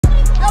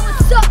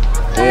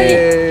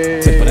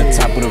Hey. Tip of the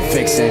top of the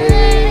vixen.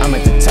 I'm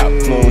at the top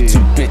floor with 2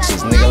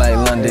 bitches. Nigga like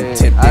London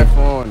tip.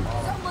 iPhone.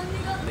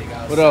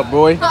 What up,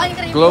 boy?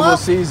 Global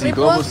Ceezy.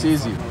 Global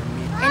Ceezy.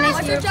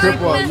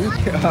 Crip walk.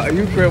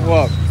 You crip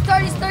walk.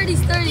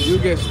 Sturdy. You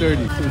get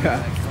sturdy.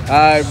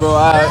 Alright, bro.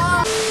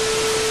 Alright.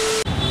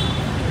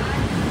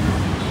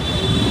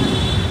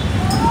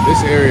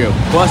 This area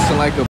busting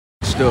like a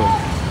bitch though.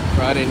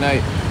 Friday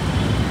night.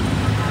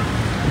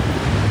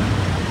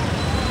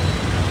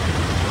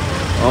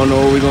 I don't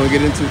know what we're gonna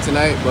get into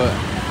tonight, but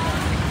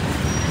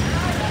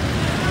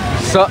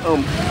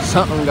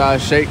something gotta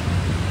shake.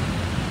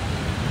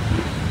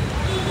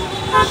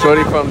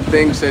 Shorty from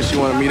Thing said she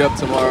wanna meet up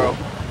tomorrow.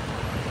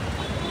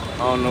 I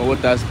don't know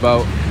what that's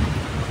about.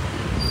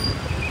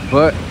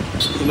 But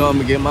you know I'm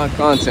gonna get my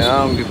content.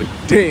 I don't give a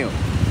damn.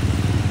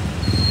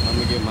 I'm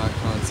gonna get my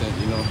content,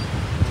 you know.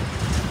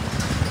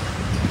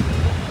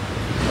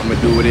 I'm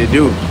gonna do what it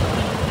do.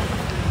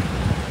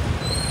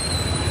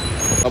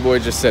 My boy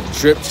just said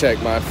drip check,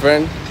 my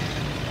friend.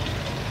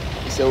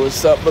 He said,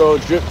 what's up, bro?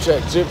 Drip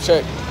check, drip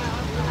check.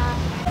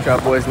 Y'all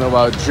boys know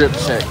about drip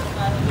check.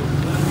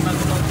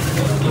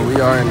 But we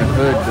are in the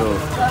hood, though.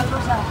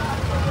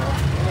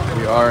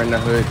 We are in the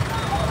hood.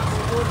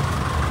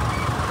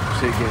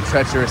 Shit getting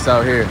treacherous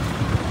out here.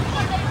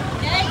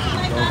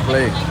 Don't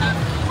play.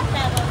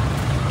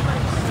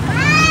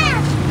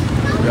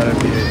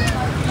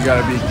 You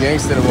gotta be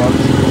gangster to walk.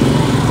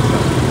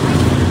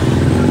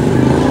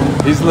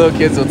 These little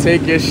kids will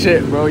take your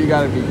shit, bro. You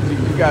gotta be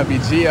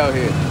G out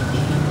here.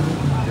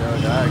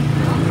 Yo, dog.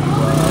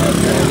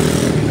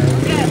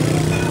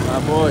 My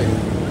boy.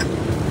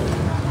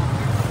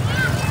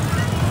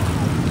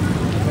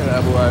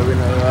 That boy, we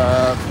know.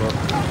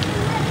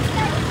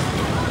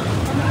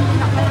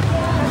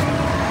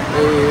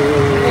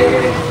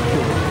 Hey.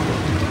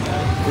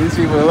 These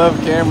people love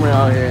camera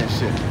out here and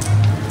shit.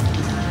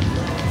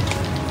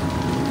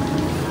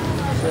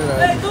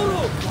 Hey, Thru,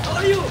 how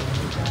are you?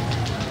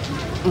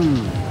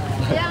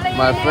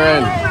 My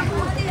friend.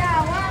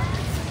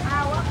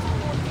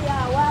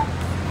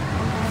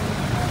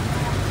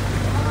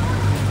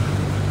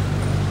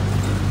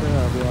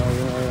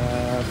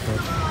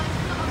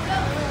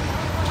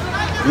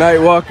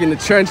 Nightwalking the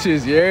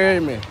trenches, you hear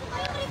me? Yo,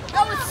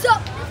 what's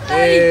up?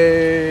 Hey.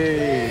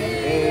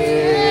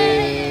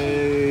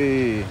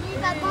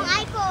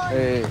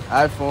 Hey,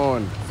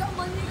 iPhone.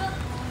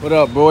 What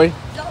up, boy?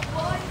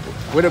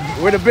 Where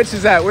the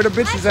bitches at? Where the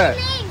bitches at?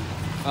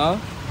 Huh?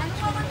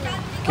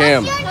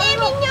 Cam. What's your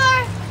name in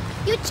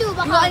your YouTube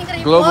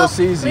account? Global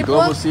Ceezy.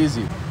 Global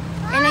Ceezy.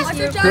 And it's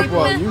your Crip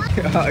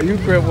walk. You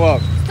crip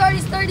walk.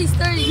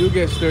 Sturdy. You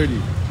get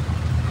sturdy.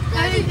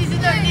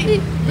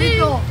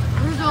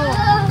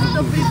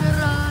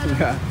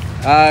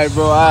 Alright,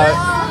 bro. Alright.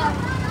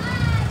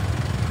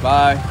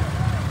 Bye.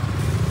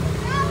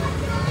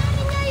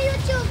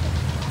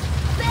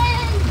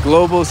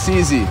 Global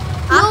Ceezy.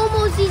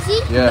 Global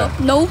Ceezy? Yeah.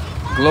 No.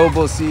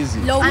 Global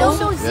Ceezy.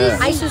 Global Yeah.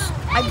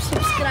 I'm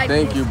subscribed.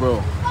 Thank you,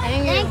 bro.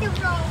 Thank you,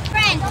 bro.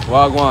 Friend.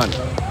 Wagwan.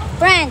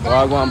 Friend.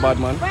 Wagwan,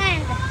 Badman.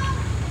 Friend.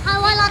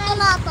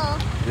 Hawalato.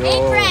 Yo. Hey,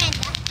 friend.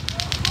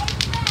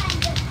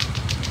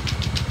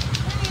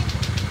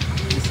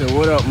 He said,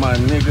 what up, my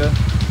nigga?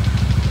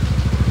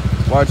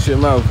 Watch your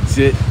mouth,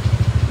 jit.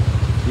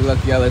 You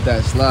lucky I let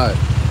that slide.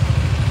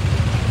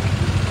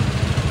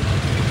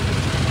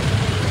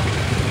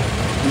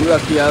 You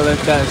lucky I let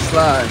that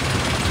slide.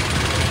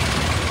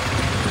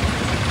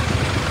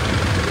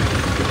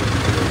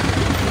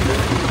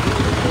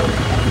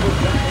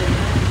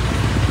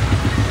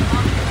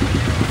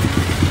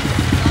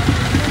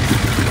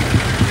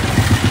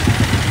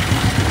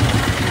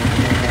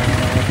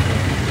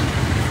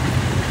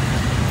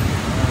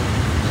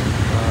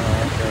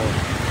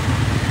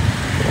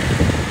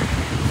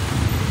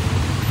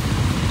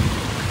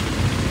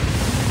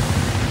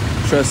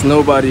 Trust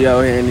nobody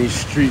out here in these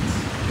streets.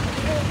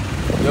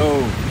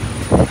 Yo.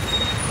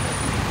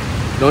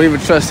 Don't even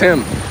trust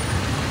him.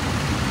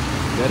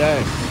 Dead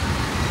ass.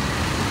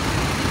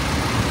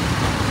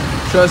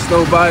 Trust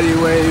nobody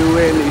when you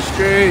in these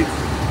streets.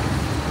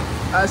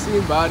 I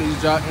seen bodies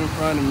drop in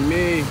front of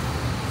me.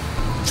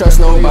 Trust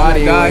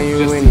nobody when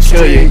you in the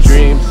streets.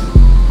 Dreams.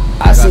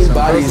 I seen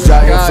bodies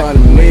drop in front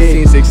of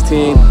me.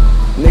 16.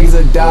 Niggas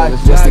that died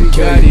just to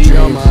kill your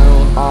dreams.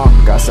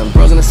 Got some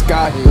bros in the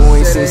sky who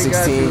ain't seen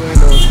 16.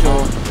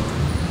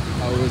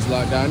 I was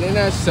locked down in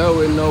that cell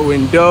with no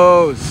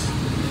windows.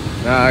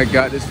 Now I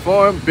got this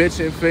foreign bitch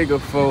in figure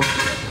 4.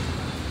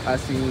 I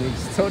seen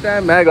niggas told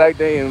that mag like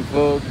they in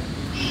vogue.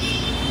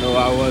 No,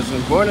 I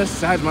wasn't born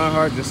inside, my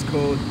heart just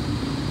cold.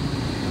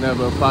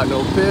 Never pop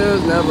no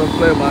pills, never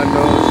flip my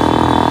nose.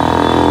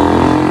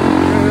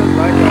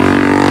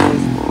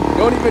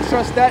 Don't even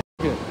trust that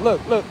nigga.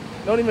 Look.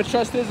 Don't even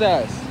trust his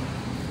ass.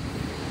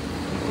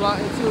 He's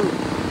plotting too.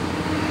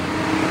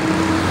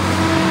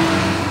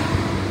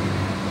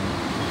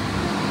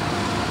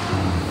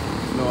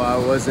 No, I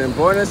wasn't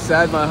born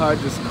inside, my heart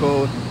just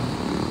cold.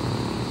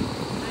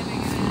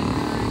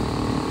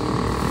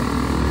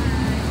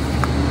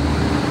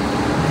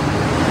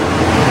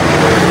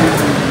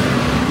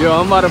 Yo,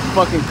 I'm about to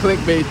fucking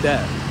clickbait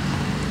that.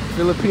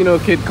 Filipino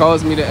kid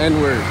calls me the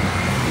N-word.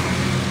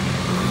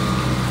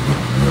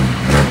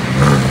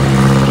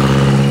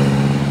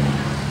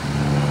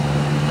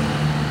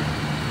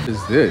 What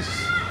is this?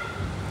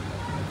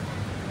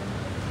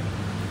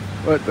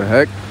 What the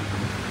heck?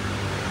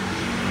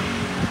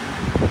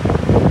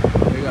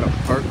 They got a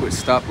park with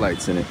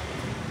stoplights in it.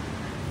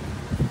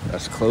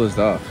 That's closed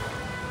off.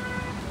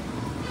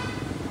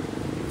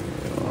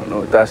 I don't know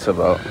what that's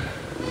about.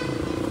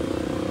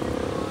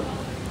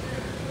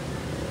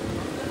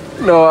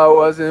 No, I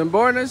wasn't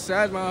born as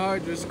sad, my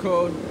heart just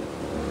cold.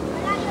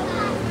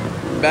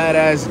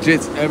 Badass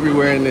jits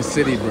everywhere in this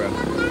city, bro.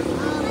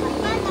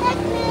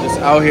 Just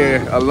out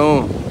here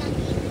alone,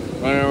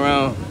 running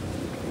around.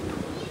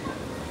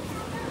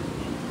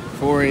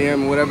 4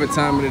 a.m., whatever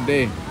time of the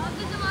day.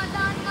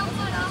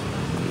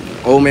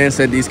 Old man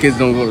said these kids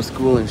don't go to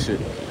school and shit.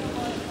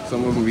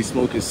 Some of them be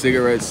smoking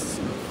cigarettes,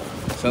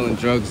 selling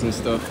drugs and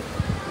stuff.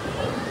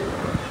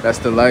 That's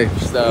the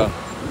lifestyle.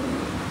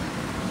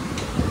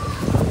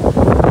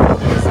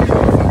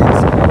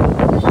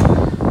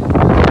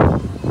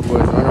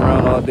 Boys run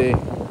around all day,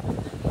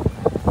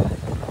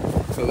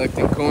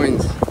 collecting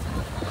coins.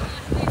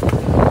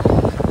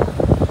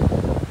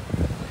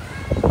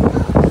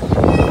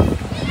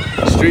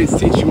 Streets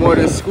teach you more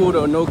than school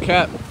though, no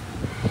cap.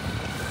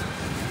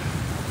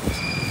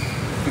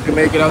 If you can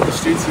make it out the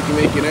streets, you can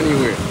make it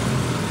anywhere.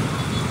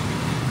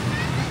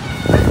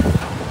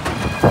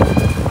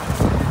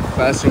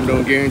 Classroom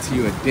don't guarantee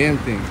you a damn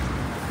thing.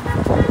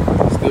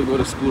 Still go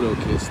to school though,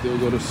 kids. Still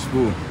go to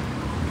school.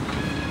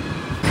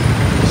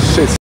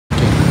 Shit's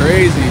f***ing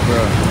crazy,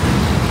 bro.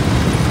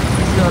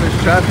 See all this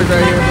traffic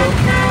right here, bro?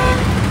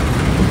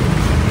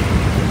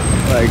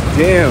 Like,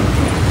 damn.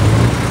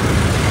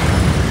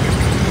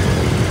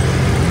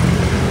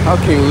 How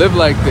can you live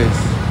like this?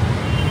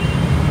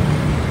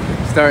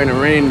 It's starting to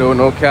rain though,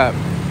 no cap.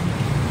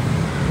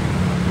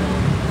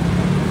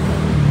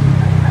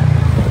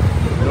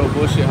 No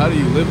bullshit, how do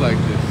you live like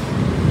this?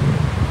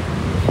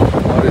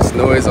 All this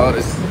noise, all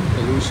this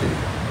pollution.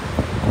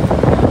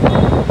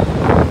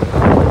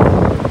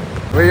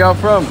 Where y'all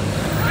from?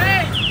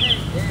 Hey,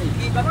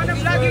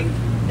 vlogging.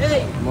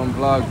 Hey. I'm on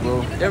vlog,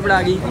 bro. You're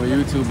vlogging. I'm a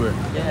YouTuber.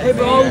 Hey,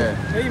 bro. Yeah.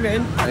 Hey,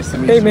 man. Nice to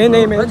meet Hey, you, man. bro.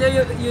 Hey, man. What's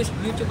your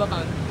YouTube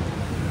account?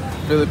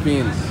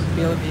 Philippines.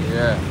 Philippines.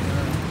 Yeah.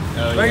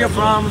 Where you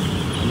from?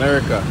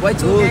 America.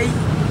 Y2K.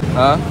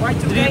 Huh?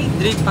 Y2K.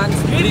 Drip pants.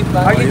 Oh,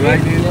 you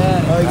like these?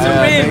 Yeah.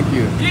 Thank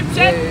you. Drip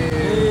set.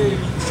 Hey.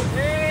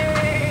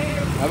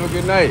 Have a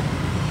good night.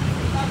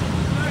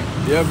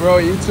 Yeah, bro,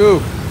 you too.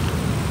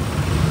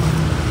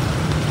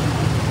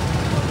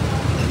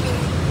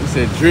 He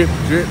said drip,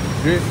 drip,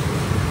 drip.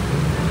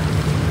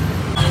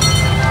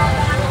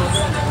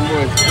 You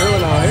boys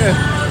drilling out here.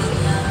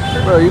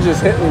 Bro, you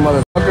just hit me,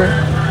 motherfucker.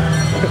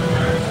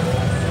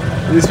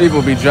 These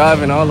people be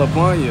driving all up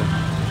on you.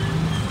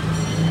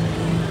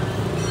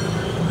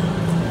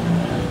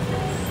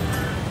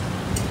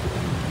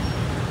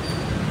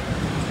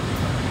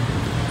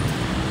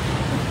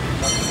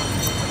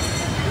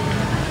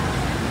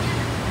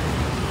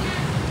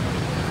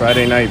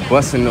 Friday night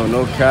busting though,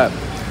 no cap.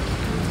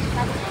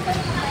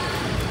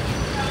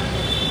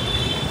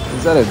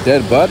 Is that a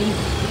dead body?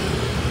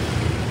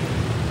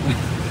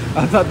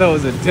 I thought that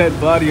was a dead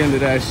body under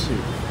that shit.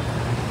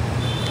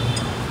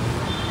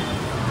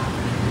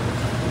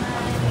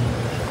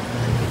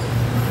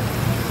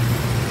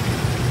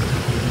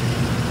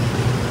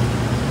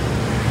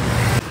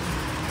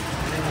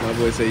 My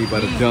boy said he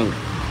about to dunk.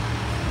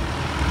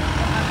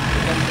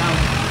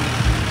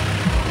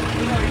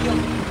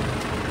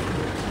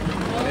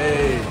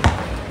 Hey.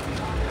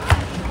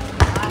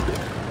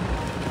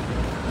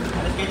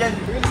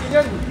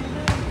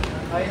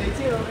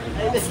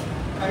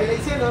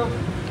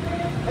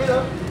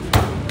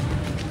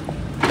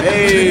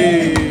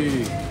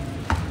 Hey.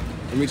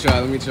 Let me try.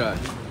 Let me see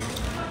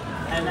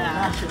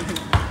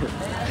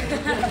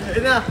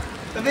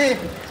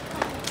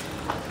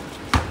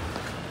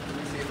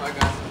if I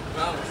got some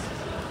bounce.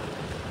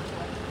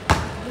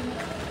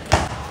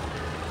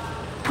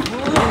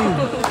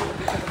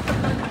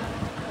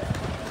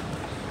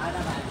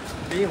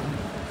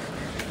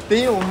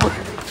 Damn.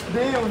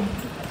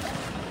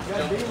 No. You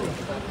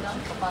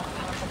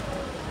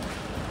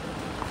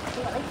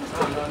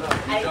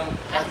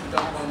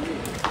dunk on me.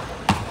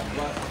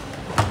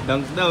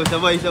 Dunk daw,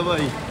 sabay.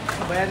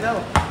 Sabayan daw.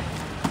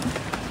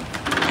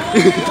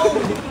 Let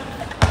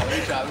me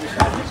try.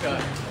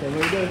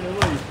 Sabay daw.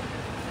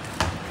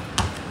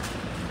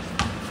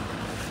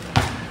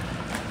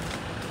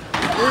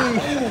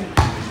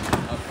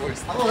 Of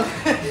course.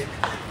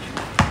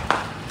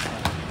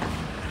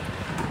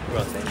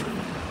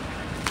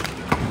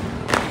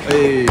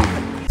 Hey.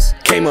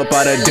 Came up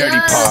out of dirty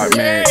part,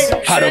 man.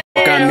 How the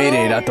fuck I made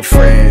it out the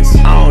friends?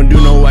 I don't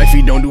do no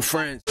wifey, don't do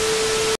friends.